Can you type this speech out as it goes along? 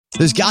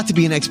There's got to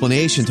be an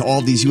explanation to all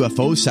of these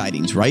UFO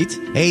sightings, right?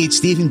 Hey, it's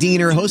Stephen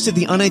Diener, host of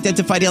the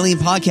Unidentified Alien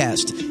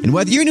Podcast. And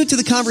whether you're new to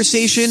the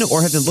conversation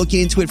or have been looking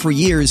into it for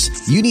years,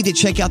 you need to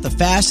check out the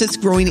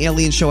fastest growing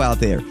alien show out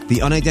there,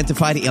 the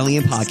Unidentified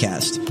Alien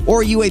Podcast,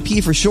 or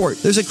UAP for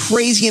short. There's a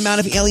crazy amount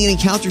of alien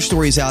encounter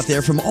stories out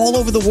there from all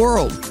over the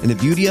world. And the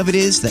beauty of it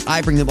is that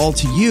I bring them all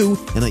to you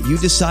and let you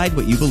decide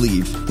what you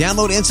believe.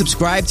 Download and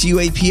subscribe to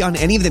UAP on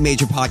any of the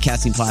major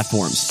podcasting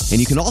platforms. And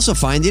you can also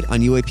find it on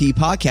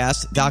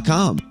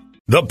UAPpodcast.com.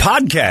 The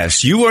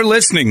podcast you are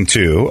listening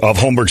to of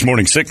Holmberg's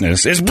Morning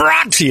Sickness is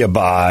brought to you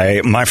by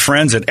my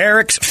friends at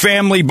Eric's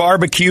Family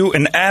Barbecue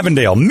in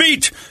Avondale.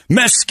 Meet,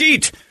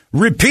 mesquite,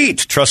 repeat.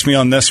 Trust me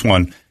on this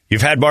one.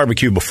 You've had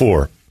barbecue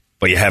before,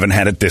 but you haven't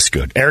had it this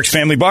good. Eric's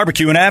Family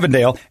Barbecue in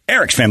Avondale,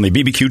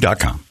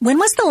 ericsfamilybbq.com. When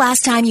was the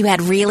last time you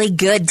had really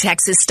good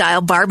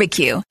Texas-style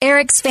barbecue?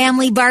 Eric's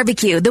Family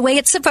Barbecue, the way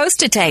it's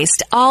supposed to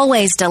taste.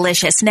 Always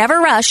delicious, never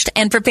rushed,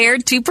 and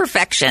prepared to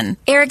perfection.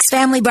 Eric's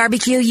Family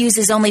Barbecue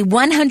uses only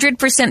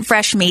 100%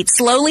 fresh meat,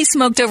 slowly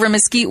smoked over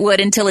mesquite wood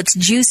until it's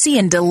juicy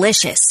and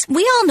delicious.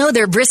 We all know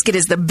their brisket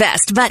is the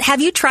best, but have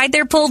you tried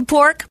their pulled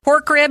pork,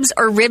 pork ribs,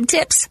 or rib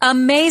tips?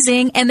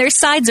 Amazing, and their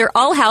sides are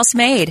all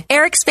house-made.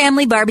 Eric's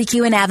Family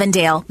Barbecue in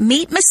Avondale.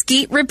 Meet,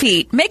 mesquite,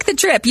 repeat. Make the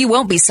trip. You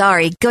won't be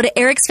sorry. Go to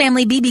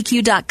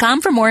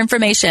ericsfamilybbq.com for more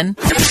information.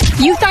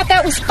 You thought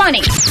that was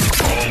funny.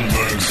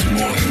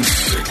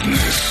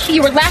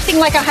 You were laughing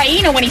like a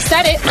hyena when he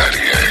said it.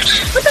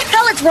 What the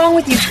hell is wrong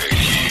with you?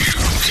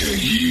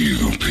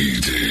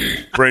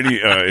 Brady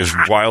is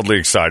wildly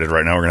excited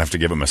right now. We're going to have to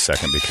give him a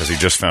second because he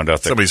just found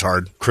out that somebody's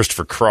hard.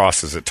 Christopher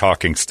Cross is at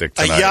Talking Stick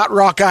tonight. A yacht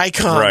rock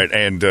icon. Right,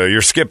 and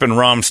you're skipping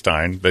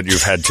Rammstein that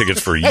you've had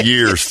tickets for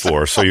years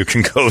for, so you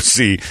can go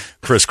see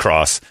Chris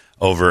Cross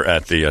over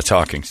at the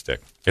Talking Stick.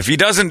 If he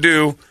doesn't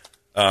do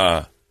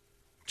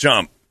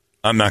Jump,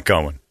 I'm not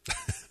going.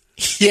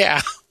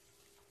 Yeah.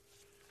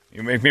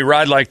 You make me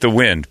ride like the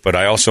wind, but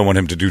I also want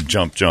him to do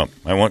Jump.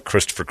 I want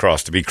Christopher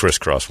Cross to be Chris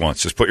Cross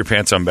once. Just put your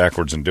pants on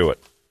backwards and do it.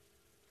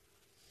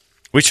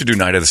 We should do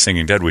Night of the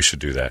Singing Dead. We should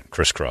do that.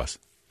 Chris Cross.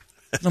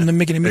 I'm the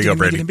making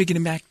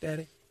it back,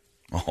 Daddy.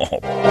 Oh.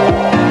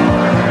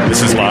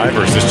 This is live,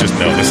 or is this just...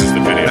 No, this is the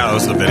video. No,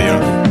 this is the video.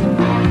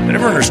 I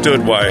never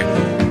understood why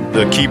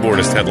the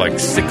keyboardist had like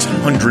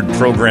 600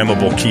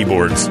 programmable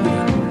keyboards.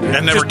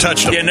 And never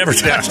touched them. Yeah, never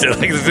touched it.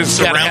 Like, this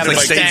surrounded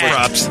by stage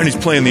props. And he's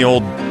playing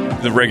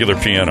the regular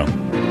piano. It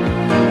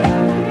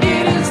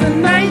is the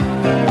night,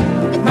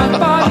 my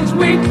body's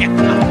weak.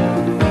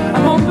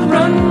 I'm on the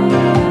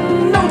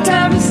run, no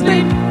time to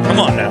sleep. Come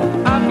on now.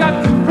 I've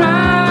got to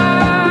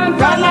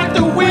ride like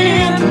the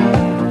wind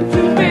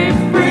to be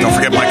free. Don't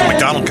forget Michael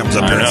McDonald comes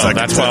up here in a second.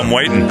 That's why I'm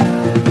waiting.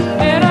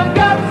 And I've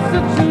got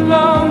such a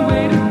long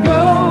way to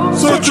go.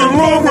 Such a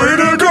long way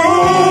to go.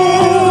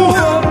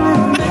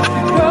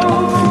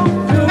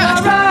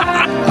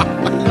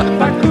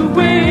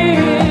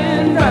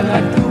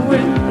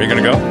 Are you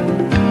going to go?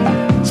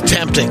 It's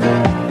tempting.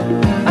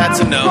 That's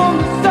a no.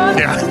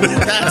 Yeah.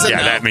 That's a no.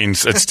 That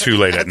means it's too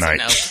late at night.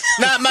 No.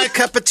 Not my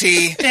cup of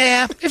tea.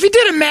 Yeah, if he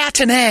did a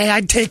matinee,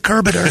 I'd take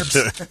Kerbit Herbs.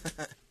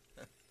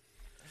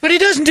 But he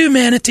doesn't do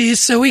manatees,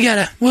 so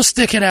we'll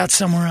stick it out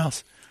somewhere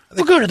else.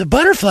 We'll go to the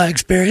Butterfly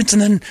Experience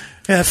and then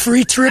a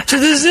free trip to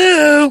the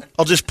zoo.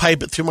 I'll just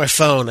pipe it through my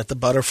phone at the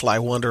Butterfly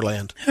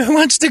Wonderland. Who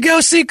wants to go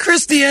see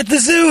Christy at the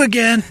zoo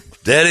again?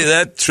 Daddy,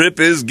 that trip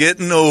is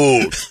getting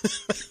old.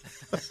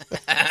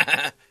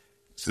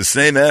 It's the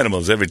same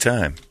animals every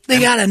time. They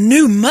got a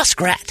new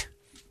muskrat.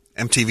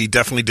 MTV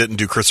definitely didn't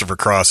do Christopher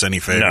Cross any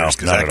favors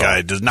because that guy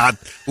all. does not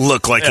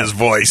look like his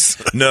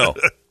voice. No.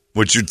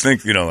 Which you'd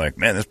think, like,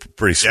 man, that's a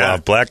pretty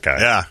suave black guy.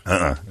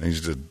 Yeah.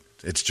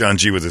 It's John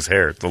G. with his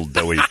hair, the little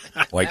doughy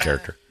white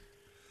character.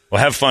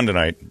 Well, have fun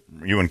tonight,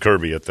 you and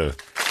Kirby at the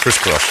Chris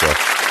Cross show.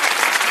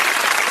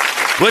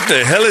 What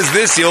the hell is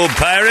this, you old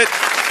pirate?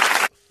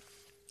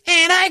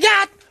 And I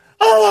got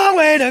a long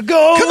way to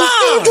go. Come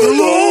on! A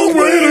long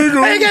way to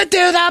go. I get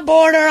to the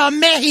border of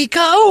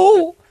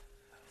Mexico.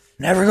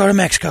 Never go to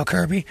Mexico,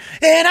 Kirby.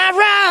 And I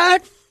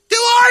ride to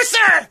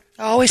Arthur.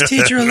 Always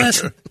teach her a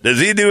lesson. Does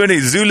he do any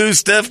Zulu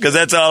stuff? Because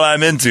that's all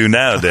I'm into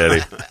now,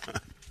 Daddy.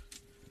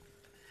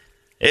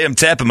 Hey, I'm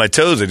tapping my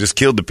toes. I just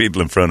killed the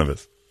people in front of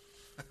us.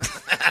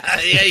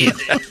 Yeah, you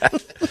did.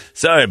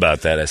 Sorry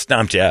about that. I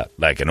stomped you out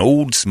like an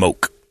old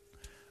smoke.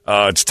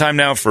 It's time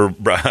now for...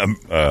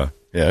 yeah,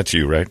 that's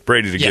you, right?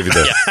 Brady to give you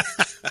the...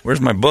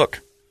 Where's my book?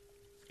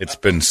 It's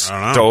been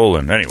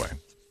stolen. Anyway.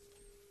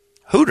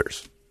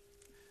 Hooters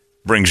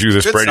brings you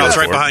this Brady It's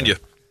report. right behind you.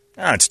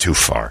 It's too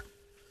far.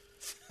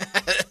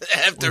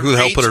 Who the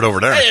hell put it over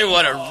there? I didn't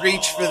want to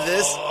reach for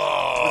this with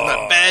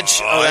my bad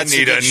I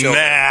need a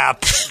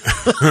nap.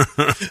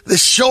 The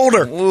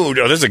shoulder. Ooh,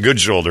 no, this is a good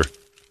shoulder.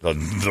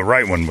 The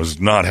right one was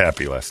not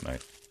happy last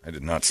night. I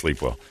did not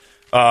sleep well.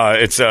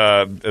 It's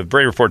a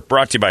Brady Report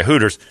brought to you by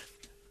Hooters.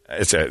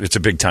 It's a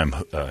big time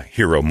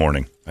hero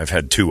morning. I've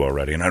had 2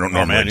 already, and I don't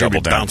normally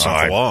double down.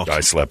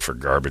 I slept for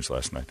garbage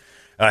last night.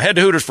 Head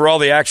to Hooters for all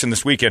the action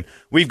this weekend.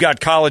 We've got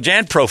college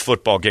and pro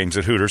football games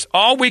at Hooters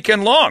all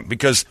weekend long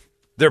because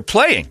They're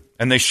playing,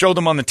 and they show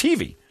them on the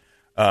TV.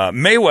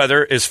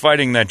 Mayweather is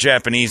fighting that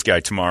Japanese guy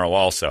tomorrow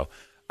also.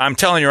 I'm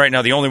telling you right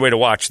now, the only way to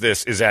watch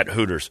this is at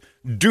Hooters.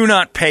 Do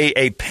not pay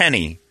a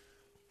penny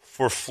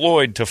for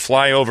Floyd to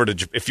fly over to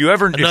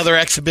Japan. Another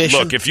exhibition?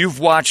 Look, if you've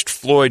watched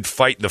Floyd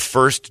fight the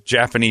first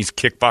Japanese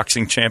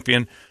kickboxing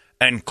champion,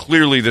 and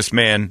clearly this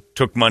man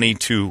took money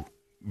to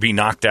be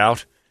knocked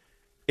out,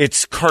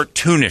 it's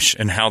cartoonish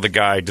in how the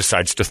guy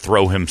decides to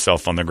throw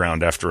himself on the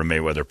ground after a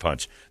Mayweather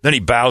punch. Then he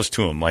bows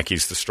to him like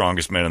he's the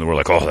strongest man in the world,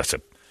 like, oh,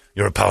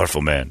 you're a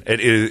powerful man.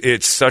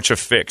 It's such a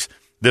fix.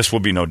 This will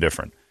be no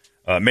different.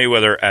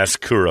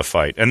 Mayweather-Asakura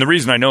fight. And the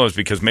reason I know is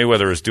because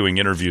Mayweather is doing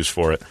interviews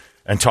for it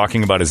and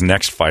talking about his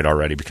next fight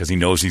already because he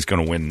knows he's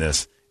going to win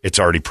this. It's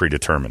already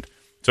predetermined.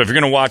 So if you're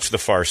going to watch the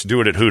farce,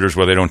 do it at Hooters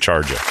where they don't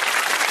charge you.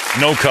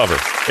 No cover.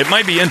 It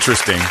might be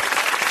interesting,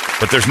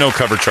 but there's no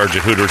cover charge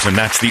at Hooters, and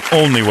that's the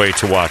only way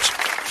to watch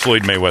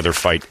Floyd Mayweather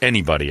fight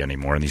anybody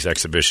anymore in these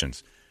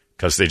exhibitions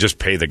because they just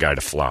pay the guy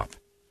to flop.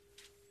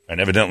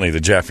 And evidently the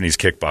Japanese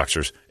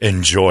kickboxers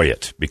enjoy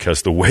it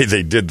because the way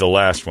they did the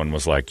last one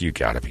was like, you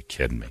got to be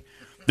kidding me.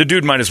 The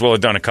dude might as well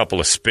have done a couple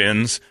of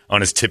spins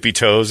on his tippy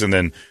toes and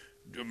then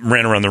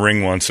ran around the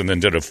ring once and then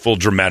did a full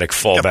dramatic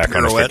fallback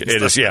on his leg.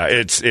 It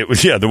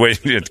was the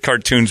way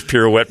cartoons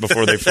pirouette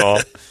before they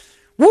fall.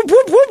 Whoop,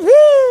 whoop, whoop,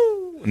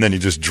 whoop. And then he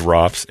just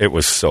drops. It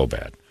was so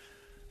bad.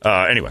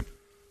 Anyway,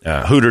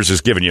 Hooters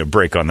is giving you a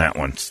break on that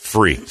one. It's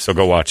free. So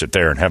go watch it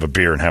there and have a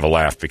beer and have a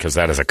laugh because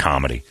that is a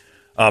comedy.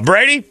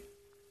 Brady,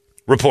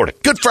 report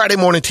it. Good Friday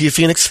morning to you,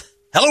 Phoenix.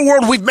 Hello,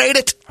 world. We've made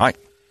it. Hi.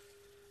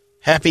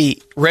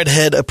 Happy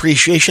Redhead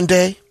Appreciation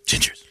Day.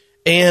 Gingers.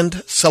 And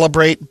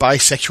celebrate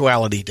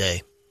Bisexuality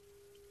Day.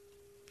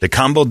 They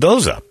comboed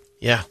those up.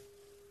 Yeah.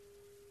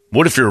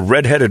 What if you're a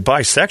redheaded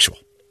bisexual?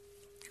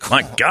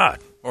 My God.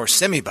 Or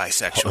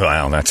semi-bisexual.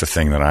 Well, that's a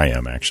thing that I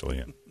am,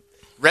 actually.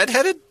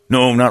 Redheaded?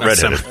 No, not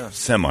redheaded.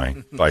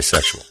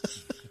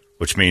 Semi-bisexual.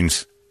 Which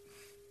means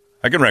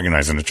I can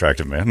recognize an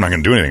attractive man. I'm not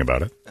going to do anything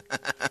about it.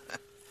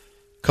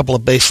 Couple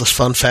of baseless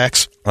fun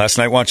facts. Last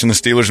night watching the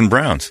Steelers and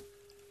Browns.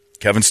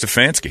 Kevin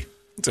Stefanski.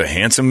 It's a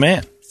handsome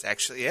man. It's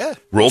actually, yeah.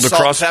 Rolled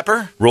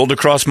pepper. Rolled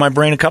across my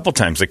brain a couple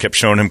times. They kept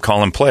showing him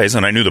calling plays,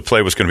 and I knew the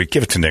play was going to be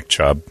give it to Nick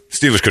Chubb.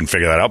 Steelers couldn't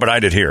figure that out, but I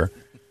did here.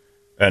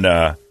 And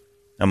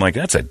I'm like,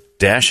 that's a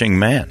dashing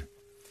man.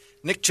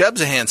 Nick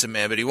Chubb's a handsome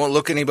man, but he won't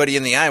look anybody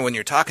in the eye when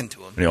you're talking to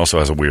him. And he also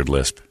has a weird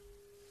lisp.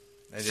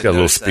 He's got a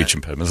little speech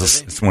impediment.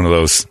 It's one of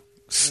those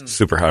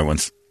super high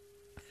ones.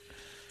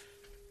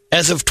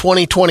 As of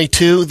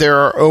 2022, there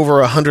are over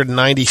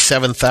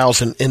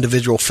 197,000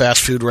 individual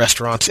fast food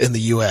restaurants in the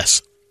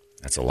U.S.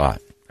 That's a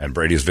lot. And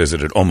Brady's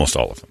visited almost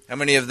all of them. How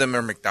many of them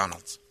are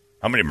McDonald's?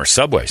 How many of them are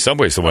Subway?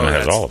 Subway's the one that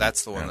has all of them.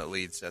 That's the one that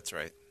leads. That's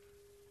right.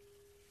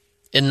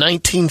 In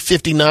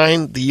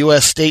 1959, the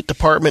U.S. State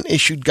Department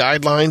issued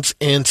guidelines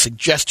and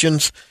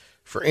suggestions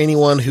for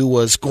anyone who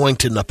was going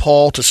to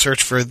Nepal to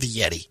search for the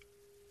Yeti.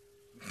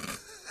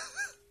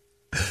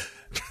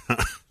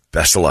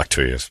 Best of luck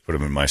to you. Put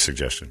him in my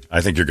suggestion. I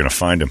think you're going to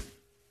find him.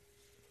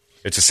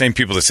 It's the same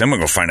people that say, I'm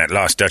going to go find that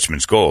lost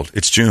Dutchman's gold.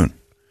 It's June.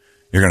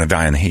 You're going to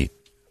die in the heat.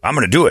 I'm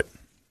going to do it.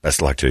 Best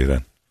of luck to you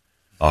then.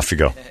 Off you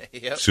go.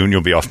 Yep. Soon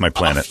you'll be off my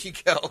planet.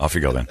 Off you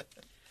go then.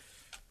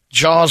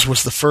 Jaws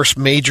was the first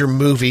major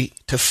movie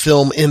to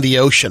film in the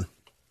ocean.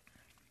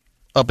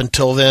 Up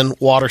until then,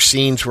 water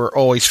scenes were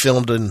always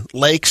filmed in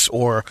lakes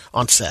or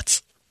on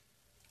sets.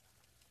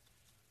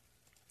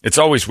 It's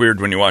always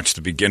weird when you watch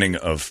the beginning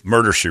of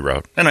Murder, She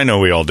Wrote, and I know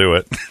we all do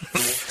it.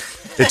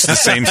 It's the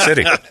same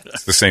city.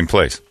 It's the same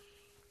place.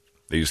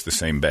 They use the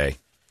same bay.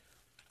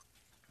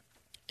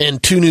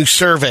 And 2 new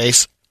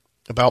surveys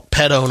about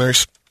pet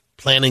owners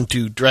planning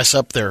to dress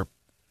up their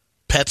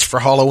pets for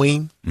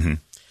Halloween.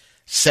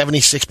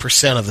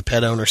 76% of the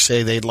pet owners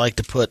say they'd like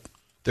to put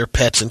their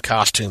pets in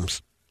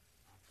costumes.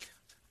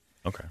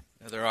 Okay.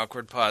 Another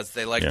awkward pause.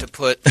 They like to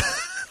put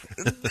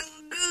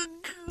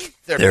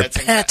their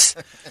pets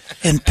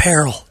in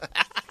peril.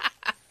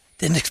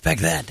 Didn't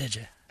expect that, did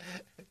you?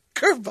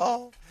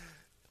 Curveball.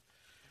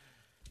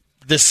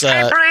 This,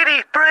 Hey,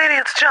 Brady,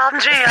 it's John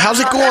G. How's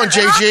it going,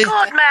 JG?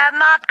 Not good, man,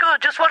 not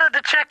good. Just wanted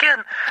to check in.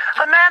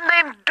 A man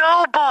named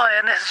Doughboy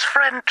and his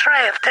friend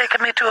Trey have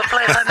taken me to a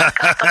place I'm not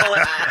comfortable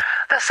in.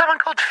 There's someone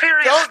called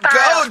Furious Don't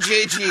Styles. go,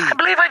 JG. I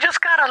believe I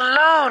just got a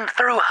loan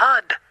through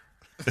HUD.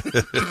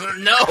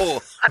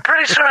 No. I'm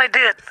pretty sure I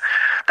did.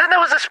 Then there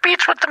was a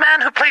speech with the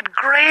man who played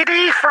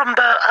Grady from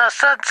the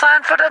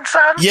Seinfeld and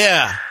Sons.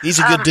 Yeah, he's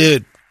a good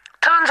dude.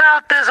 Turns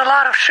out there's a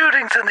lot of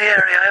shootings in the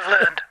area, I've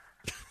learned.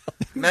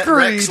 Met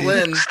Rex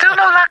Lynn. Still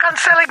no luck on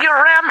selling your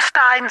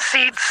Ramstein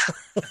seats.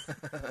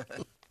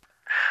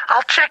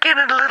 I'll check in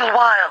a little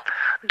while.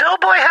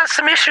 Doughboy has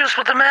some issues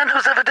with the man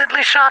who's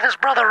evidently shot his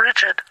brother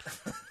Richard.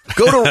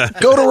 Go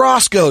to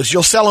Roscoe's.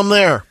 You'll sell them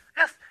there.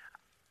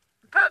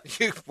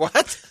 You,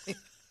 what?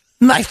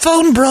 My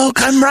phone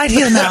broke. I'm right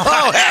here now.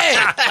 Oh, hey!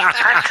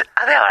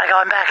 There I go.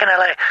 I'm back in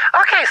L.A.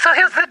 Okay, so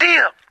here's the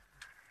deal.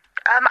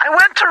 I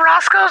went to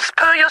Roscoe's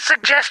per your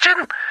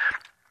suggestion.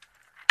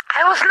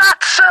 I was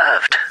not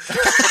served.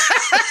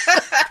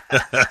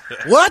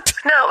 What?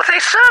 No, they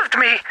served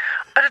me,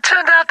 but it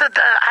turned out that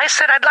I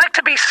said I'd like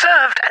to be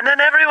served, and then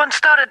everyone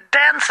started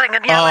dancing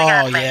and yelling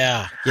at me.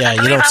 Yeah, I you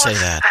believe don't I say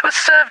was- that. I was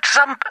served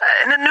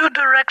in a new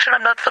direction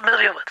I'm not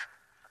familiar with.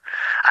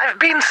 I've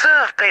been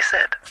served, they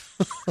said.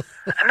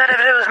 And then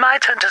it was my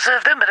turn to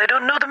serve them, but I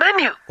don't know the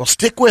menu. Well,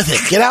 stick with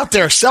it. Get out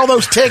there. Sell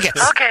those tickets.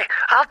 Okay,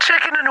 I'll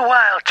check in a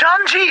while. John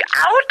G.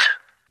 out?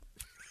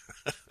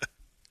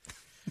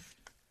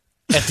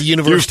 At the You've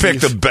University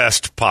picked the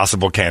best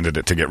possible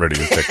candidate to get rid of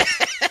your ticket.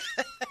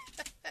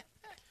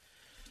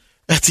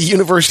 At the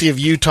University of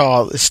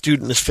Utah, the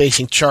student is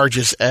facing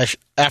charges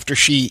after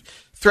she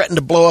threatened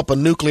to blow up a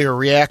nuclear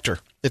reactor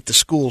if the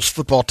school's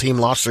football team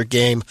lost their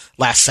game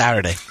last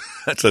Saturday.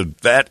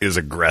 That is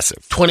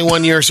aggressive.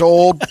 21 years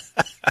old,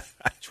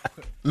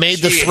 made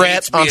the She threat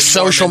hates on being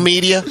social Mormon.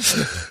 media.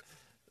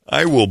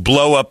 I will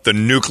blow up the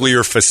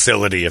nuclear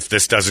facility if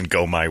this doesn't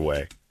go my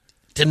way.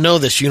 Didn't know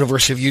this.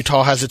 University of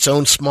Utah has its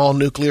own small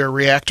nuclear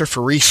reactor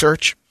for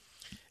research.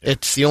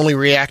 It's the only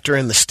reactor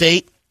in the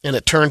state, and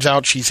it turns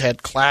out she's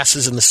had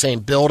classes in the same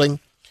building.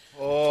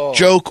 Oh.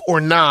 Joke or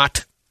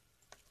not,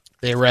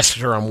 they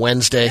arrested her on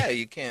Wednesday. Yeah,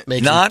 you can't.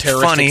 Making Not a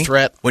terroristic funny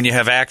threat. when you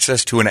have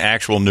access to an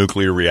actual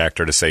nuclear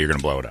reactor to say you're going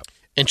to blow it up.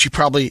 And she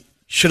probably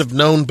should have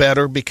known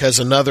better because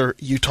another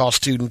Utah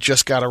student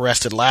just got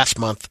arrested last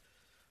month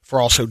for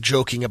also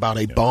joking about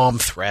a bomb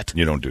threat.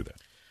 You don't do that.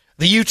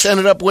 The Utes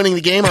ended up winning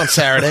the game on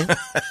Saturday.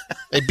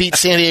 They beat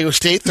San Diego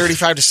State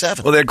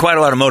 35-7. Well, they had quite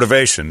a lot of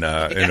motivation in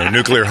a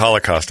nuclear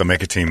holocaust to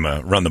make a team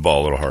run the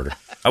ball a little harder.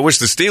 I wish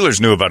the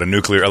Steelers knew about a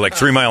nuclear, like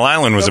 3 Mile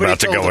Island was Nobody about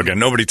to told go them. again.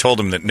 Nobody told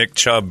them that Nick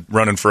Chubb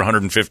running for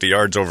 150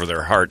 yards over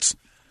their hearts,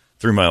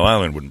 3 Mile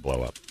Island wouldn't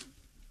blow up.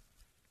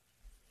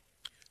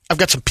 I've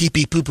got some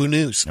pee-pee poo-poo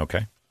news.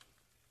 Okay.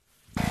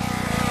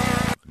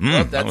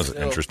 Well, That was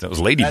Till. interesting. That was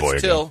Lady That's Boy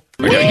again. Till.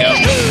 We gotta go.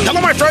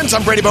 Hello, my friends.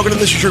 I'm Brady Bogan, and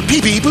this is your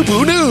pee-pee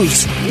poo-poo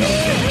news.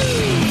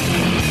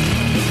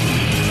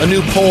 A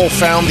new poll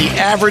found the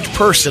average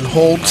person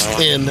holds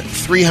in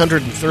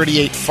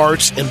 338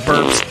 farts and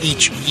burps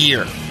each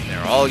year.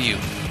 They're all you.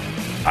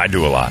 I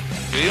do a lot.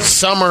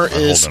 Summer is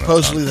hold in a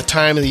supposedly the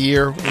time of the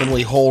year when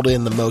we hold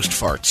in the most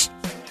farts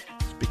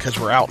because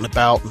we're out and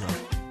about and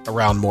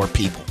around more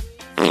people.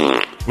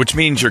 Which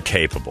means you're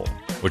capable.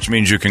 Which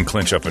means you can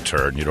clinch up a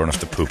turd and you don't have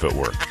to poop at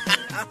work.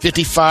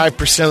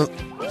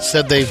 55%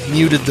 said they've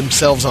muted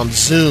themselves on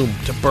Zoom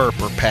to burp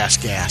or pass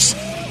gas.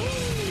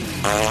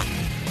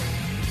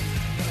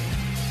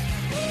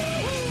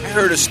 I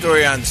heard a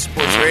story on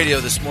sports radio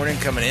this morning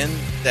coming in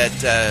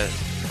that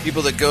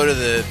people that go to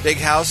the big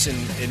house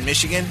in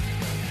Michigan,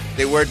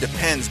 they wear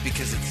Depends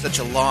because it's such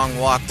a long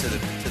walk to the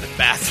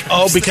bathroom.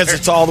 Oh, because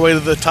it's all the way to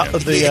the top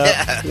of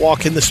the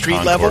walk in the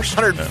street level?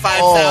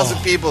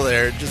 105,000 people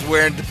there just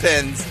wearing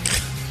Depends.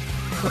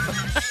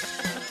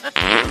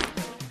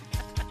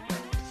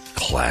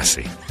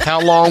 Classy. How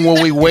long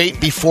will we wait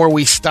before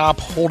we stop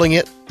holding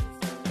it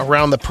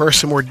around the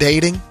person we're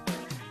dating?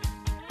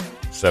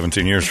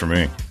 17 years for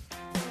me.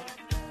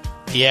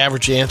 The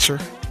average answer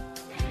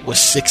was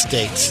 6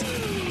 dates.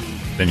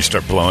 Then you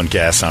start blowing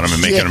gas on them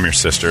and making Yeah. them your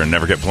sister and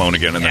never get blown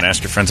again. And then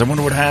ask your friends, I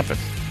wonder what happened.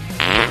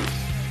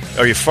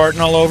 Are you farting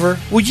all over?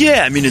 Well,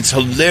 yeah. I mean, it's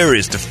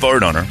hilarious to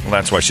fart on her. Well,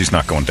 that's why she's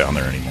not going down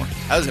there anymore.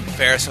 I was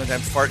embarrassed one time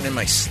farting in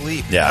my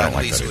sleep. Yeah, I don't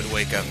like Lisa that would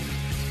wake up.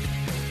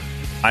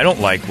 I don't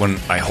like when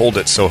I hold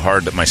it so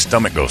hard that my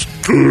stomach goes,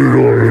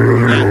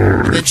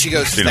 And then she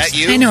goes, is that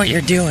you? I know what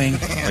you're doing.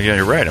 oh, yeah,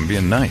 you're right. I'm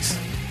being nice.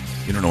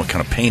 You don't know what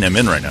kind of pain I'm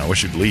in right now. I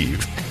wish you'd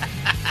leave.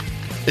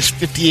 This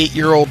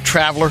 58-year-old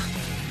traveler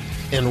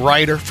and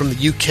writer from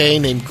the UK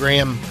named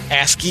Graham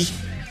Askey,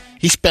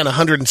 he spent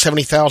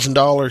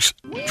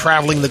 $170,000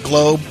 traveling the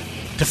globe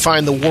to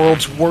find the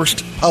world's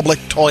worst public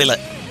toilet.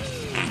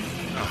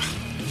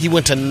 He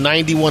went to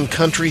 91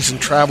 countries and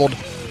traveled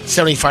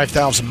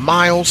 75,000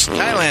 miles.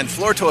 Thailand,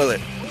 floor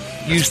toilet.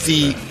 Used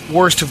the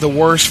worst of the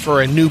worst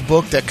for a new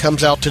book that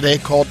comes out today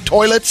called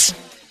Toilets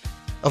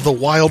of the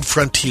Wild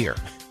Frontier.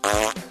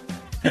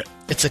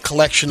 It's a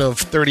collection of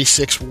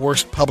 36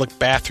 worst public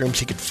bathrooms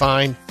he could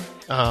find.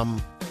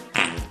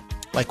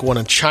 Like one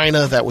in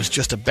China that was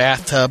just a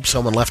bathtub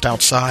someone left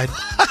outside.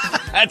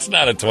 That's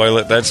not a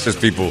toilet. That's just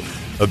people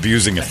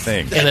abusing a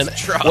thing. And in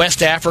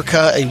West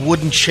Africa, a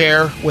wooden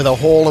chair with a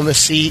hole in the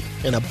seat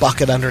and a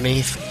bucket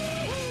underneath.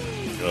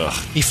 Ugh.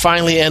 He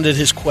finally ended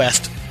his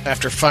quest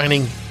after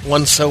finding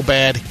one so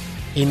bad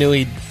he knew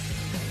he'd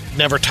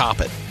never top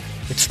it.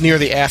 It's near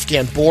the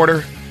Afghan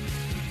border.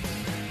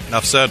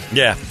 Enough said.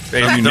 Yeah.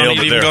 You Don't nailed need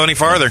it to there. even go any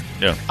farther.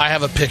 Yeah. I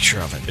have a picture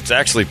of it. It's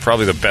actually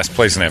probably the best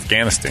place in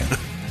Afghanistan.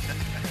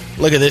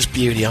 Look at this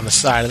beauty on the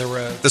side of the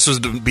road. This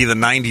would be the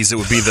 90s. It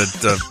would be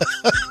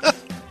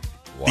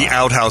the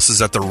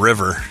outhouses at the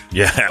river.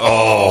 Yeah.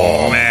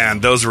 Oh, man.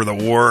 Those were the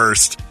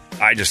worst.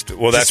 That's Just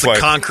why the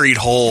concrete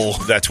hole.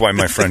 That's why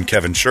my friend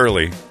Kevin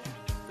Shirley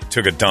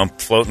took a dump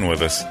floating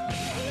with us,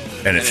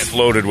 and it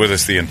floated with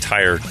us the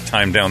entire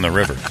time down the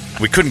river.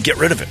 We couldn't get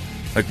rid of it.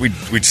 Like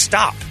we'd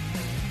stop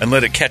and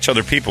let it catch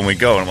other people, and we'd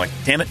go. And I'm like,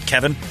 damn it,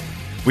 Kevin,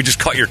 We just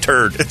caught your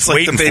turd. It's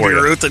like the waiting Baby for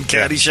you. Ruth and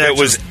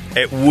Caddyshack.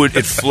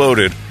 It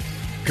floated.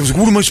 He goes,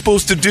 what am I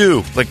supposed to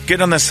do? Like,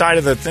 get on the side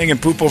of the thing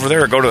and poop over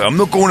there. I'm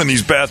not going in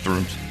these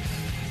bathrooms.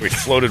 We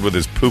floated with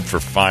his poop for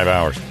 5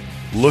 hours.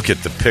 Look at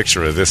the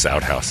picture of this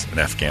outhouse in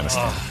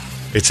Afghanistan.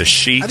 It's a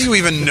sheet. How do you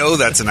even know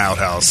that's an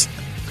outhouse?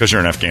 Because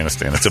you're in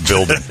Afghanistan. It's a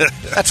building.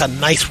 That's a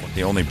nice one.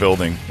 The only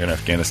building in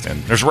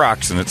Afghanistan. There's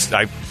rocks, and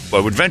I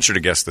would venture to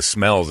guess the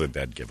smell is a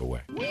dead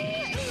giveaway.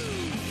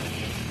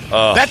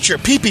 That's your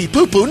pee-pee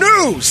poo-poo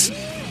news.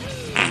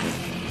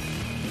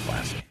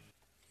 Classy.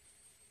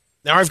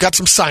 Now I've got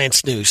some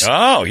science news.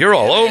 Oh, you're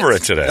all over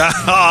it today.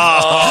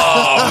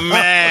 Oh,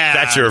 man.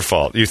 That's your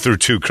fault. You threw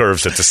 2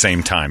 curves at the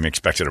same time. You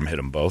expected them to hit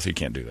them both. You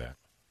can't do that.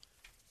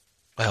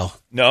 Well,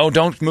 no,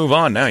 don't move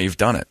on. Now you've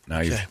done it. Now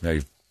Okay.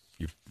 you've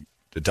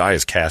the die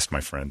is cast, my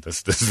friend.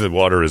 This the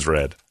water is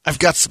red. I've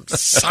got some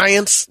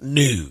science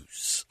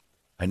news.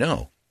 I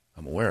know.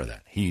 I'm aware of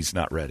that. He's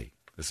not ready.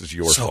 This is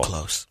your So fault.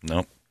 close.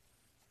 Nope.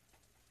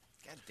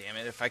 God damn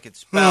it! If I could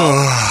spell.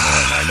 Man,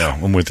 I know.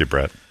 I'm with you,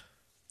 Brett.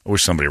 I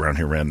wish somebody around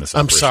here ran this.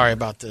 I'm operation. sorry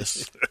about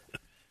this.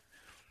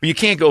 But you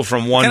can't go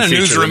from one What kind of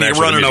feature to the newsroom next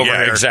you running with the- over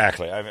yeah, here?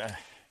 Exactly. I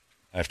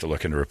have to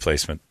look into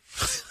replacement.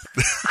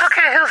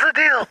 Okay, here's the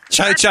deal.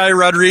 Chai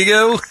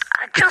Rodrigo?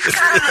 That's a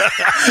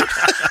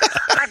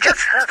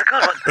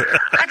good one.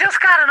 I just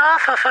got an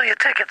offer for your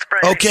tickets,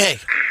 Brady. Okay.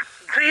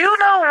 Do you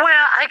know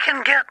where I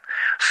can get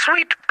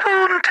sweet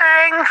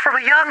poontang from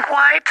a young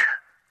white?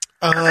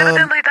 'Cause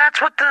evidently that's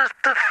what the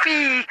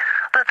fee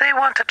that they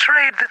want to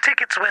trade the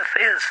tickets with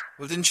is.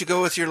 Well, didn't you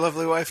go with your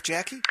lovely wife,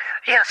 Jackie?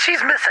 Yeah,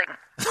 she's missing.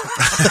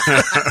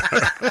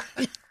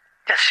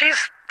 Yeah,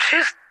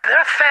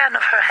 they're a fan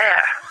of her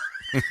hair.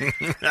 Yeah,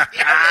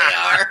 they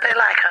are. They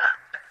like her.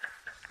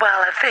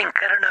 Well, I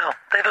don't know.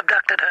 They've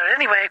abducted her.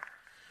 Anyway,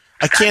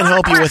 I can't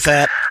help you with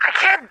that. I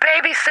can't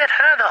babysit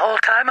her the whole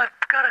time. I've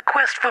got a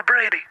quest for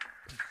Brady.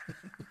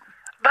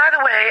 By the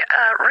way,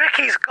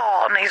 Ricky's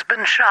gone. He's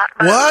been shot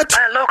by a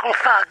local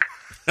thug.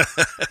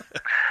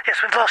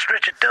 Yes, we've lost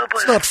Richard. Doughboy.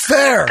 It's not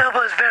fair.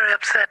 Doughboy is very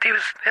upset. He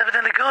was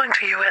evidently going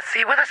to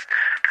USC with us.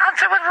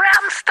 Concert with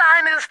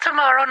Rammstein is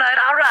tomorrow night.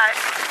 All right.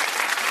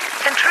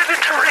 In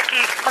tribute to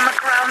Ricky, on the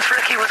grounds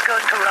Ricky was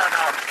going to run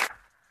on.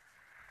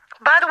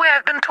 By the way,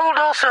 I've been told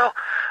also,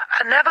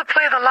 I never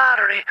play the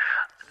lottery.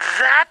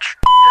 That's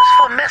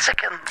for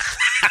Mexicans.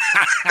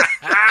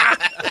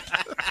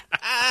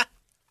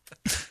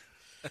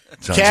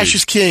 Cash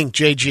is king,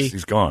 JG.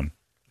 He's gone.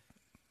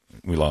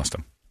 We lost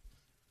him.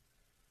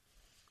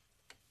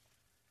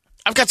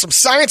 I've got some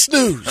science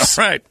news. All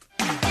right.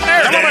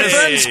 Hello, my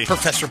friends.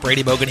 Professor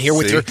Brady Bogan here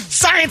with your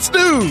science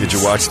news. Did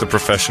you watch The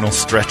Professional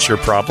stretch your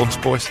problems,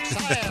 boys?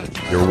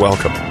 You're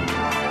welcome.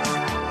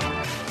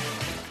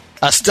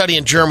 A study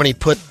in Germany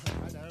put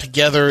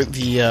together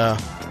the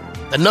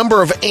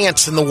number of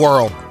ants in the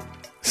world.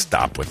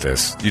 Stop with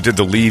this. You did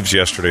the leaves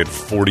yesterday at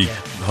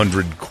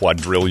 4,000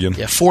 quadrillion.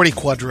 Yeah, 40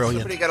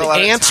 quadrillion. Somebody got a The lot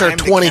of ants are time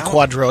to 20 count.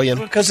 quadrillion.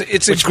 Because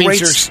it's a which great... means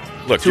there's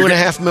Look,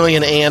 2.5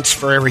 million ants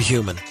for every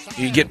human.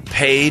 you get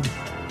paid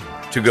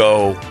to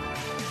go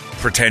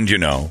pretend you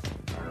know,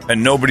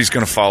 and nobody's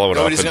going to follow it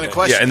Nobody's up. gonna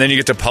question. Yeah, and then you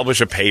get to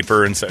publish a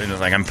paper and it's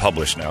like, I'm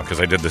published now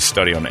because I did this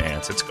study on the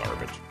ants. It's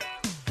garbage.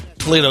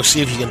 Toledo,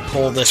 see if you can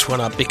pull this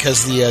one up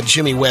because the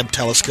Jimmy Webb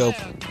telescope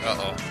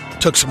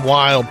took some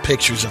wild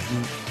pictures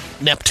of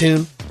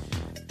Neptune,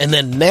 and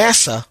then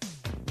NASA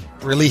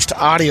released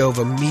audio of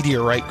a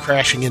meteorite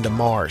crashing into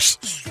Mars.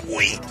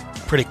 Sweet.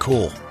 Pretty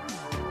cool.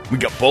 We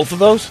got both of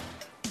those?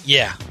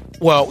 Yeah.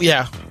 Well,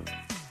 yeah.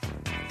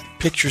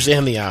 Pictures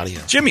and the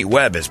audio. Jimmy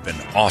Webb has been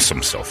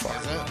awesome so far.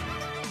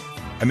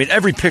 I mean,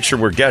 every picture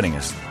we're getting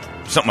is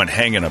something I'd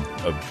hang in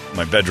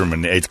my bedroom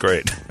in the 8th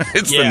grade.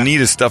 It's the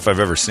neatest stuff I've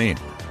ever seen.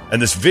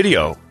 And this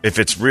video, if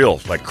it's real,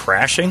 like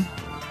crashing,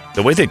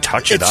 the way they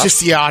touch it It's up.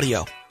 just the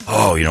audio.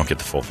 Oh, you don't get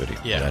the full video.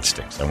 Yeah. That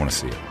stinks. I want to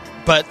see it.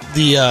 But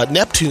the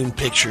Neptune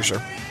pictures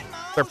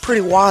they're pretty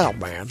wild,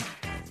 man.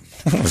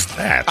 What was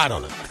that? I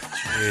don't know.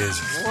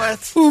 What?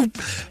 Who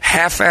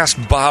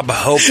half-assed Bob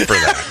Hope for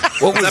that?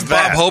 What Was that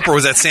Bob Hope or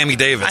was that Sammy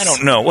Davis? I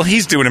don't know. Well,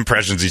 he's doing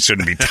impressions he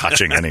shouldn't be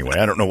touching anyway.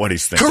 I don't know what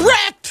he's thinking.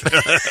 Correct!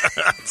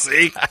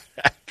 See?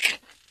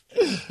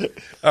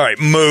 All right,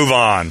 move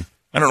on.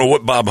 I don't know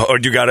what Bob... Oh,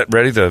 you got it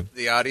ready?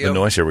 The audio? The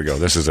noise? Here we go.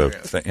 This is a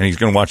thing. And he's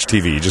going to watch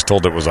TV. He just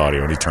told it was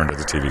audio, and he turned to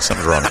the TV.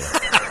 Something's wrong with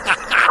it.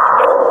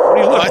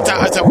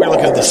 I thought we were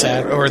looking at the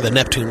SAD or the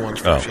Neptune ones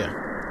first, Oh.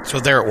 yeah. So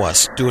there it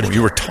was. Do it again.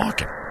 You were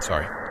talking.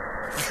 Sorry.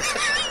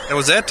 That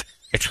was it?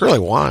 It's really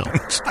wild.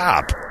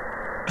 Stop.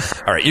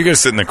 All right, you guys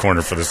sit in the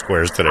corner for the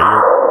squares today.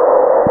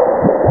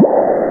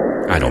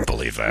 I don't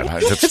believe that.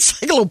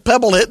 It's like a little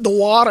pebble hitting the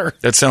water.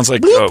 That sounds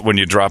like when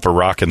you drop a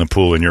rock in the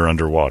pool and you're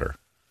underwater.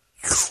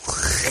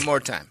 One more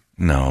time.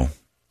 No.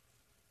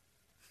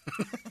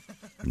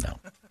 No.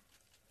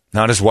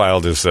 Not as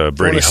wild as Brady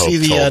Want to Hope see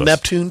the told us.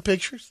 Neptune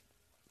pictures?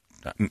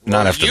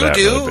 Not after you that.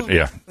 do. Really, but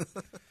yeah. What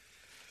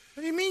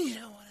do you mean you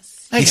don't want to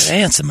see? I got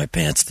ants in my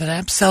pants today.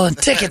 I'm selling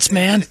tickets,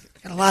 man.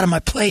 Got a lot on my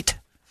plate.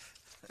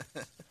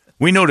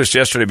 We noticed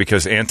yesterday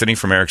because Anthony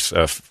from Eric's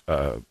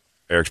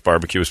Eric's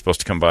Barbecue was supposed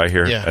to come by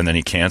here, Yeah. and then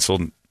he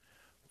canceled.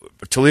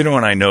 Toledo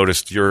and I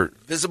noticed your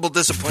Visible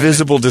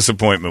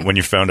disappointment when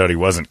you found out he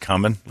wasn't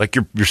coming. Like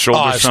your I shoulder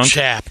was sunk.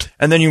 chapped.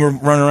 And then you were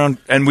running around,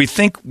 and we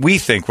think,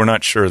 we're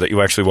not sure that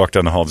you actually walked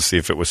down the hall to see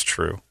if it was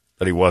true,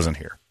 that he wasn't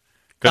here.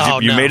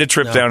 Because you made a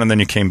trip down, and then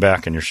you came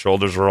back, and your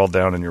shoulders were all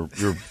down, and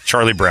you're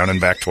Charlie Browning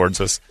back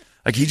towards us.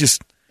 Like, he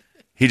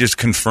just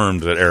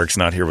confirmed that Eric's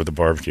not here with the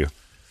barbecue.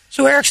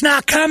 So Eric's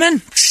not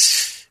coming?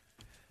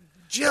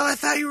 Jill, I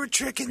thought you were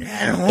tricking me.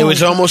 It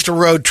was almost a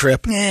road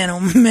trip. Man, oh,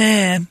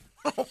 man.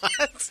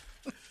 What?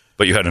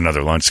 But you had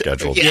another lunch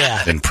scheduled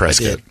in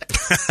Prescott.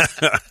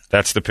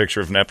 That's the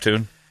picture of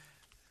Neptune?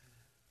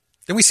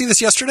 Did we see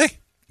this yesterday?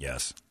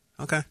 Yes.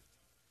 Okay.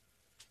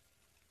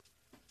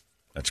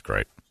 That's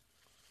great.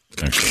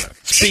 Thanks for that.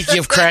 Speaking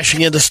of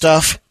crashing into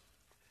stuff,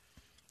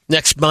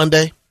 next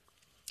Monday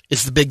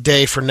is the big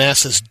day for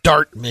NASA's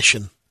DART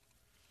mission.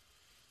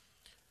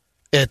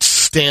 It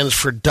stands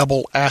for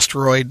Double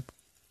Asteroid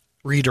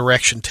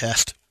Redirection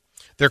Test.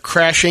 They're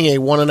crashing a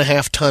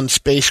 1.5-ton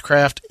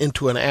spacecraft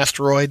into an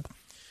asteroid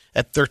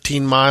at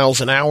 13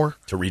 miles an hour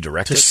to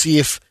redirect to see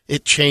if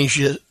it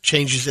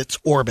changes its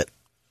orbit.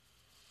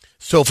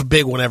 So if a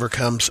big one ever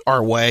comes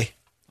our way,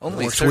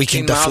 Only we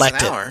can 13 miles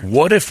deflect an it. hour.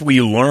 What if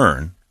we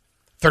learn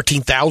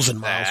 13,000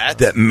 miles.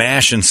 that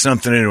mashing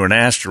something into an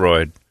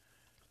asteroid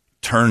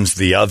turns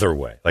the other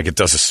way? Like it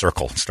does a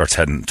circle, starts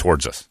heading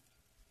towards us.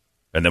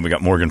 And then we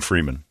got Morgan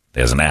Freeman.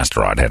 There's an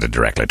asteroid headed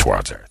directly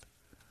towards Earth.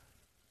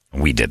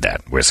 We did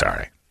that. We're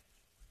sorry.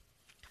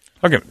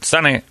 Okay,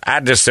 Sonny, I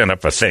just sent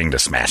up a thing to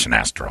smash an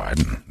asteroid.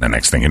 And the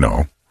next thing you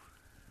know,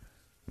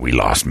 we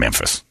lost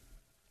Memphis.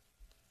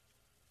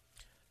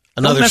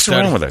 Another Don't mess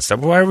study. around with that stuff.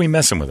 Why are we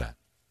messing with that?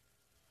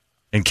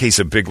 In case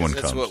a big one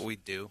That's comes. what we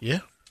do. Yeah.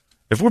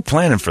 If we're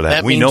planning for that,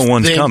 That we know means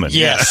one's they- coming.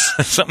 yes.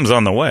 Yeah. Something's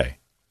on the way.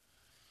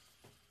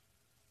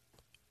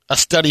 A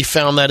study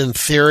found that in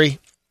theory,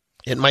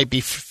 it might be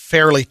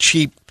fairly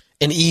cheap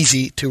and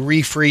easy to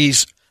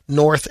refreeze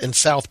North and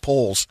South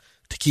poles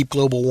to keep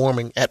global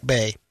warming at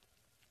bay.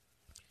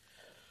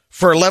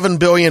 For $11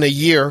 billion a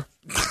year,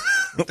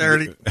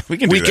 We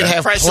can we do could that.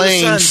 have Price of the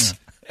planes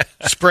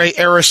spray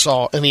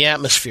aerosol in the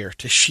atmosphere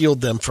to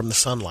shield them from the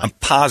sunlight. I'm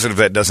positive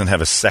that doesn't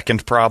have a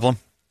second problem.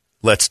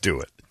 Let's do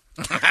it.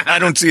 I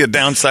don't see a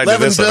downside to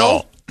 11 this at bill?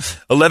 all.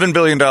 $11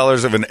 billion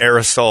of an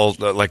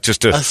aerosol, like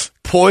just to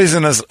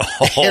poison us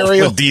all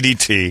Aerial. with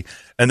DDT,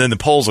 and then the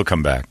poles will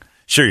come back.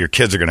 Sure, your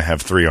kids are going to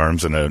have 3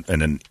 arms and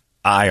an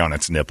eye on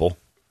its nipple.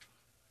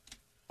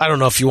 I don't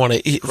know if you want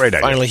to Great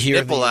idea. finally hear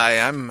Nipple eye.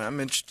 I'm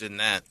interested in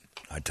that.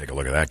 I'd take a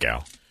look at that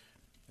gal.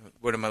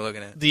 What am I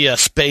looking at? the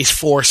Space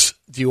Force.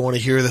 Do you want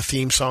to hear the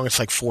theme song? It's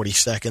like 40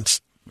 seconds.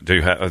 Do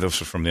you have? This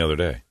was from the other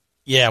day.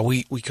 Yeah,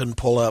 we couldn't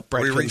pull up.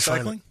 Brett Are we couldn't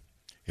find recycling? it.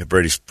 Yeah,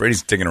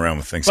 Brady's digging around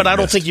with things. But he I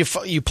don't missed.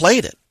 think you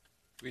played it.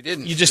 We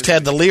didn't. You just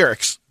had the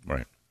lyrics.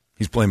 Right.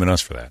 He's blaming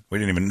us for that. We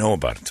didn't even know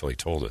about it until he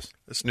told us.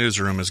 This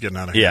newsroom is getting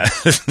out of hand.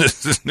 Yeah,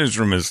 this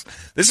newsroom is.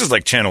 This is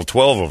like Channel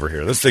 12 over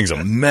here. This thing's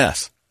a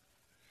mess.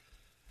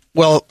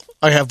 Well,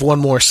 I have one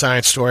more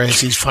science story as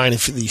he's finding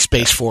for the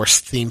Space Force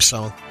theme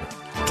song.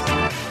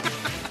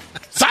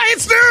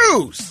 Science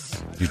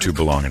news! You two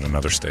belong in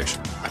another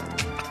station.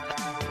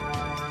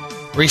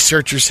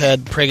 Researchers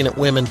had pregnant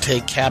women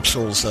take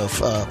capsules of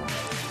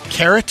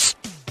carrots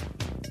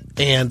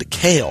and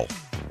kale.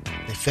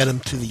 They fed them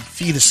to the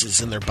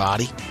fetuses in their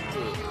body.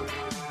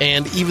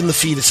 And even the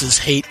fetuses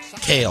hate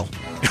kale.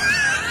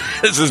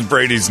 This is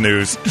Brady's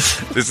news.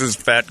 This is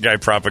fat guy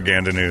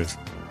propaganda news.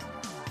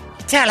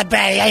 Tell it,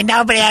 Betty, ain't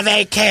nobody ever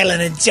ate kale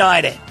and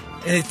enjoyed it.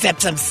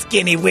 Except some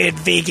skinny, weird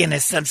vegan or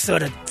some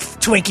sort of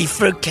Twinkie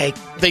fruitcake.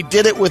 They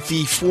did it with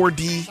the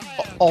 4D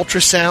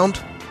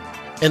ultrasound,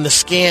 and the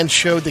scan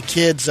showed the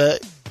kids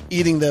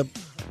eating the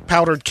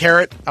powdered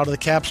carrot out of the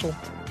capsule,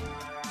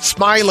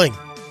 smiling.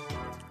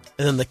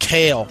 And then the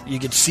kale, you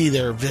could see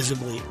they're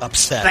visibly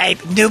upset. Babe,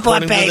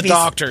 newborn According to the babies.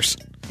 doctors.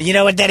 You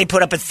know what? Daddy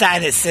put up a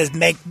sign that says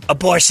make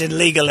abortion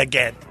legal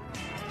again.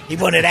 He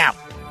wanted out.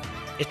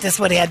 If this is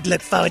what he had to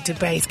look forward to,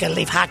 Barry, he's going to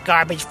leave hot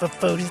garbage for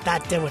food. He's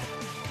not doing it.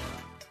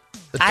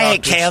 The I ate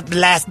doctors- kale the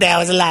last day I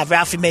was alive.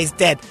 Ralphie May's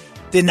dead.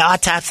 Did an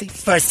autopsy.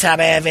 First time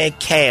I ever ate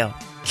kale.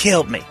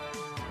 Killed me.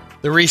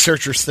 The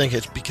researchers think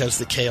it's because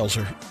the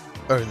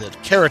the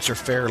carrots are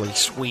fairly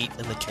sweet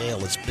and the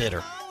kale is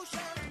bitter.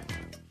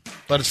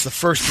 But it's the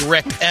first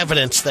direct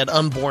evidence that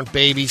unborn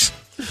babies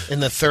in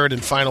the third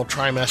and final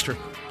trimester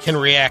can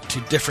react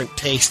to different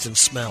tastes and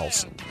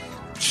smells.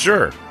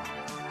 Sure.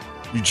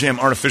 You jam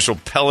artificial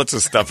pellets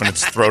of stuff in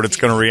its throat, it's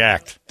going to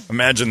react.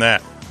 Imagine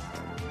that.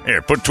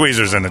 Here, put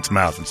tweezers in its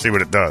mouth and see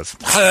what it does.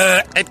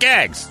 It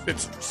gags.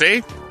 See?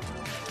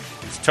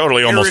 It's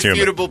totally almost human.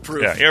 Irrefutable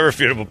proof. Yeah,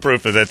 irrefutable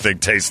proof that thing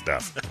tastes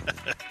stuff.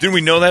 Didn't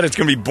we know that? It's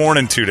going to be born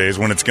in 2 days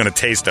when it's going to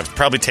taste stuff. It's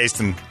probably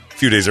tasting a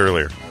few days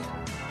earlier.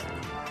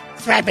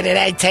 That's right, but it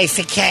ain't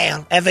tasted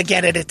kale ever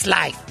again in its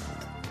life.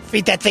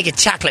 Feed that thing a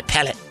chocolate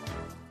pellet.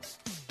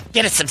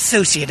 Get it some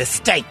sushi and a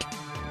steak.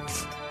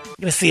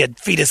 You will see a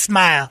fetus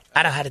smile.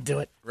 I know how to do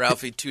it.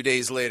 Ralphie, 2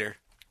 days later.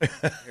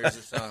 Here's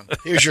the song.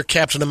 Here's your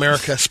Captain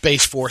America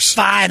Space Force.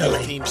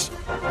 Finally. Teams.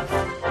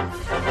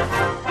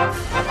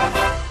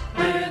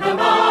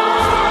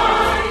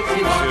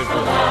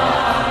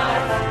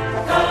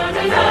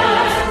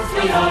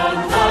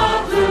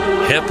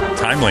 Hip,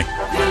 timely.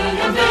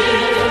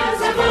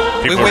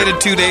 We waited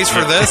 2 days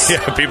for this.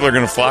 Yeah, people are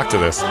going to flock to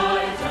this.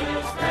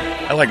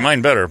 I like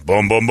mine better.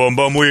 Boom, boom, boom,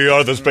 boom. We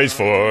are the Space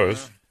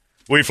Force.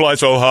 We fly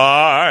so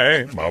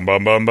high. Bum,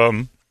 bum, bum,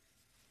 bum.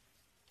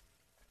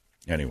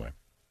 Anyway.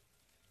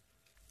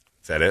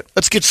 Is that it?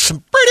 Let's get some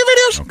radio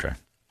videos. Okay.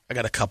 I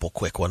got a couple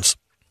quick ones.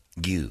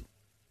 You.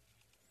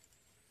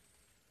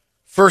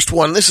 First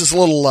one, this is a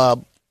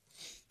little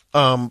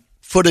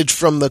footage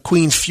from the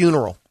Queen's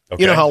funeral.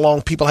 Okay. You know how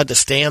long people had to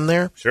stand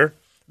there? Sure.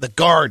 The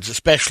guards,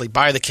 especially,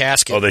 by the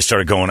casket. Oh, they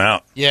started going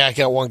out. Yeah, I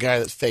got one guy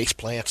that face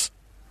plants.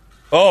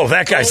 Oh,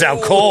 that guy's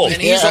out cold.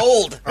 And he's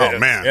old. Oh,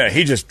 man. Yeah,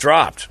 he just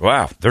dropped.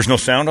 Wow. There's no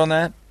sound on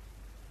that?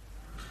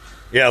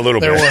 Yeah, a little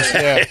There bit. was,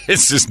 yeah.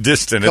 It's just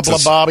distant. A couple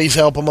It's of bobbies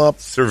help him up.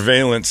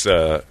 surveillance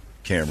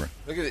camera.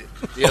 Look at it.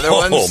 The other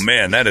ones. Oh,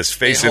 man, that is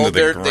face into the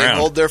They ground.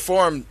 hold their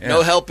form. Yeah.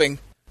 No helping.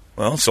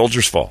 Well,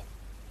 soldiers fall.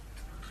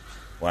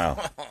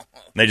 Wow.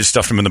 They just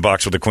stuffed him in the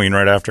box with the Queen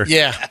right after?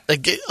 Yeah, they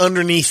get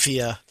underneath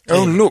the...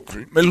 Oh, look,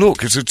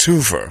 it's a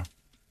twofer.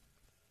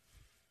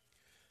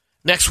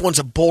 Next one's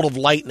a bolt of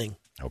lightning.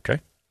 Okay.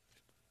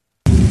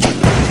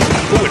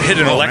 Oh, it hit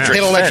an electric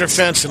Hit an electric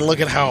fence. fence, and look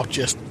at how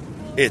just...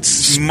 It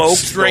smoked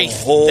straight the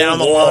whole down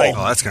the wall. line.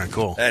 Oh, that's kind of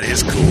cool. That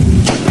is cool.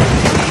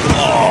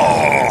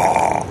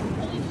 Oh,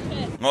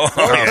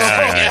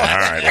 yeah. All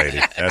right, lady.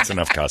 That's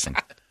enough cussing.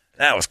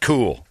 That was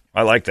cool.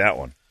 I like that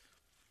one.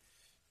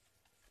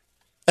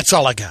 That's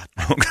all I got.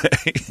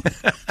 Okay.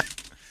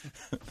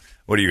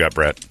 What do you got,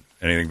 Brett?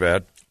 Anything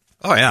bad?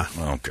 Oh, yeah.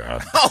 Oh,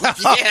 God. Oh,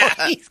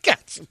 yeah. He's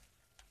got some...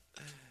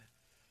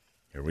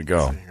 Here we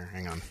go. Here,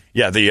 hang on.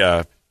 Yeah,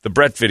 the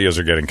Brett videos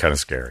are getting kind of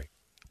scary.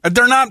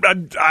 They're not.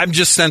 I've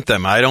just sent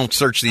them. I don't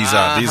search these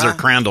out. These are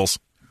Crandall's.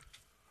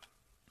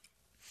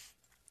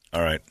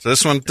 All right. So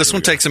this one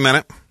takes a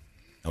minute.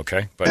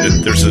 Okay. But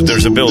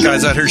there's a building.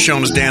 Guys out here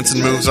showing us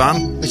dancing moves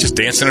on. It's just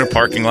dancing in a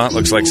parking lot.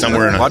 Looks like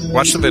somewhere in a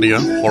Watch the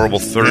video. horrible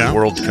third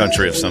world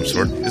country of some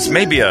sort. This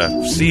may be a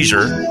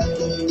seizure.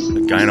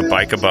 A guy on a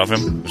bike above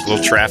him. There's a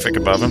little traffic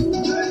above him.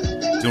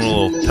 Doing a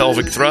little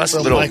pelvic thrust. A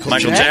little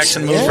Michael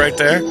Jackson move right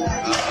there.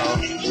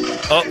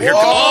 Oh, here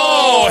comes.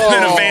 Oh, and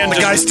then a van. The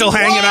guy's still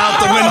hanging out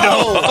the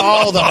window.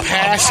 Oh, the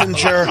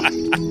passenger.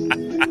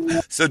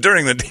 So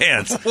during the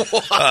dance,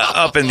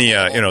 up in the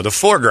the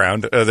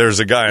foreground, there's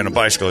a guy on a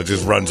bicycle that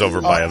just runs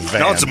over by a van.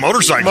 No, it's a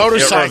motorcycle.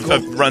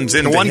 Runs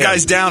into The one him.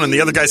 guy's down and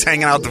the other guy's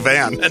hanging out the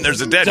van. And there's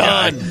a dead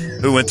guy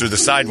who went through the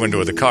side window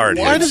of the car.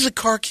 Why does the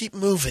car keep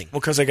moving? Well,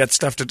 because I got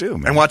stuff to do,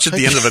 man. And watch at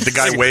the end of it, the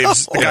guy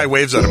waves. The guy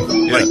waves at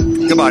him like,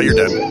 "Goodbye, you're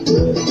dead."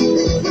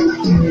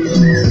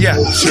 Yeah,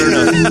 sure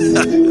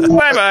enough.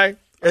 Bye bye.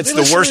 It's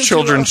the worst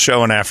children's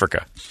show in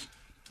Africa.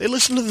 They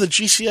listen to the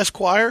GCS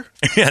choir?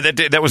 Yeah,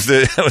 that was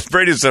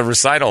Brady's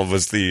recital.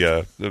 Was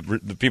the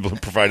people who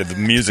provided the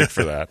music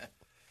for that?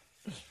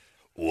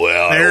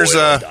 Well, Here's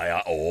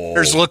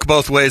look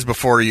both ways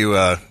before you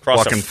walk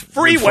a in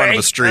freeway. front of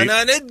a street.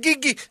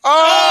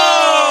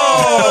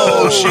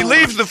 Oh, she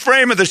leaves the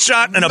frame of the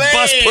shot, and a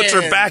bus puts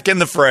her back in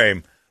the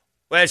frame.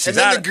 Well, she's And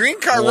then out the green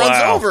car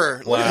runs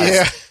over. Wow.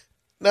 Yeah.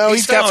 No,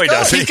 he's got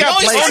places. He's got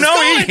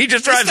places. He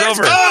just drives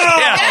over. going.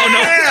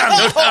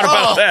 No doubt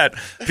about that.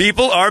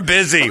 People are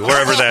busy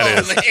wherever that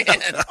is.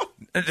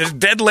 There's a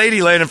dead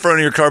lady laying in front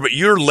of your car, but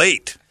you're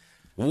late.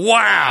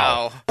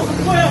 Wow.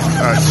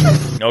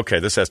 Okay,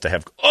 this has to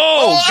have.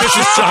 Oh, this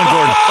is John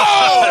Gordon.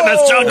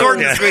 That's John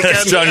Gordon this weekend.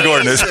 That's John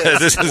Gordon.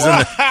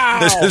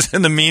 This is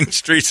in the mean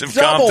streets of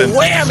Double Compton.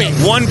 whammy.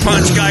 One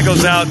punch, guy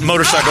goes out,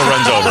 motorcycle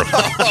runs over.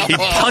 He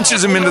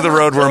punches him into the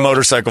road where a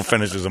motorcycle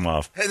finishes him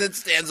off. And then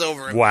stands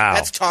over him. Wow.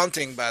 That's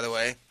taunting, by the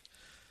way.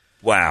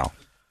 Wow.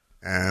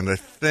 And I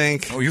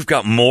think Oh, you've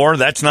got more?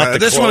 That's not the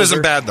this one closer?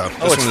 isn't bad though.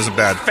 This one isn't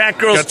bad. Fat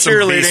girls Got some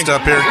cheerleading. beast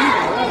up here.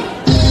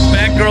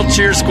 Fat girl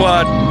cheer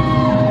squad.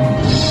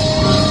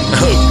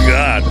 Oh,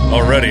 God.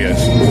 Already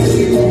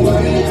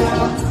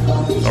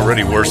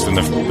worse than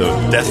the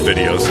death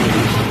videos. Oh, the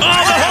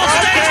whole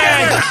stage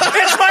gang!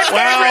 It's my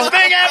favorite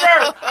thing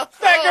ever!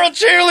 Fat girl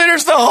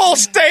cheerleaders, the whole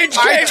stage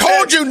gang! I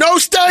told you, no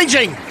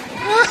staging.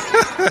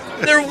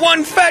 They're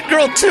one fat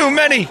girl too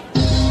many.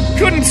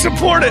 Couldn't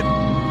support it. Look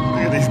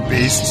at these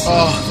beasts.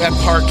 Oh, that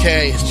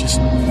parquet is just...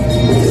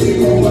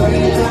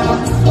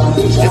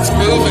 It's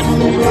moving.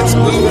 It's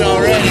moving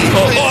already.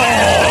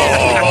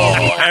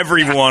 Oh,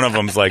 every one of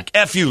them's like,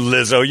 F you,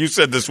 Lizzo. You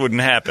said this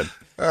wouldn't happen.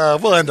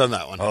 We'll end on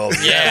that one. Oh,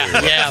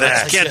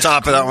 Yeah. Can't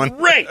top of that one.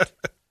 Great.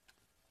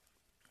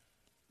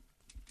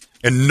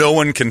 And no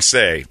one can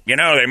say,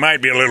 they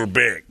might be a little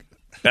big.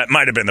 That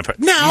might have been the...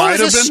 No, it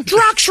was a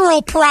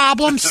structural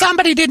problem.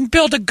 Somebody didn't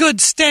build a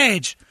good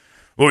stage.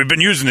 Well, we've been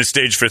using this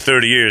stage for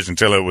 30 years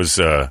until it was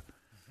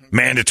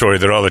mandatory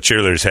that all the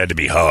cheerleaders had to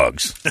be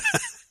hogs.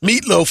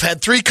 Meatloaf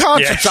had 3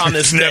 concerts on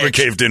this it's never stage.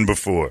 caved in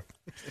before.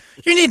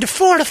 You need to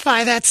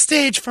fortify that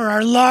stage for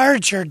our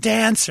larger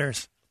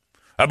dancers.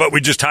 How about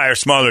we just hire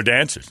smaller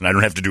dancers and I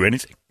don't have to do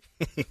anything?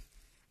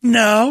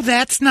 No,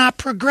 that's not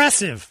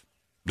progressive.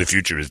 The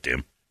future is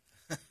dim.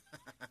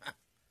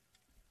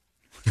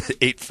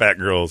 8 fat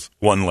girls,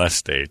 1 less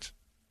stage.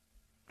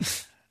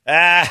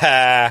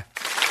 And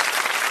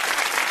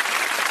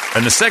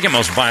the second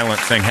most violent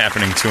thing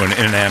happening to an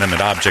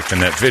inanimate object in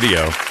that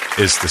video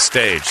is the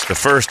stage. The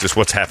first is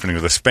what's happening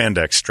to the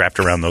spandex strapped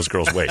around those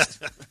girls' waists.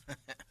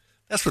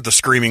 That's what the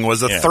screaming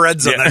was, the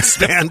threads on that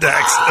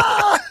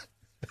spandex.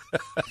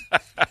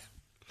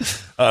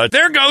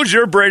 There goes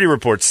your Brady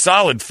Report.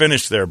 Solid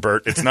finish there,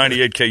 Bert. It's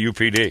 98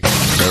 KUPD.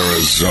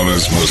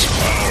 Arizona's most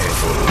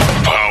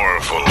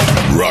powerful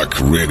rock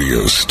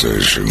radio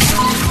station. 98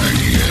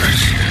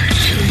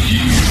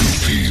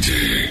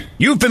 KUPD.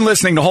 You've been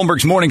listening to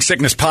Holmberg's Morning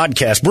Sickness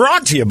Podcast,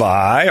 brought to you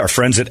by our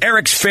friends at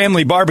Eric's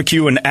Family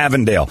Barbecue in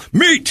Avondale.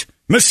 Meet,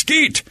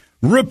 mesquite,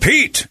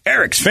 repeat.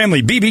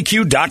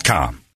 Eric'sFamilyBBQ.com.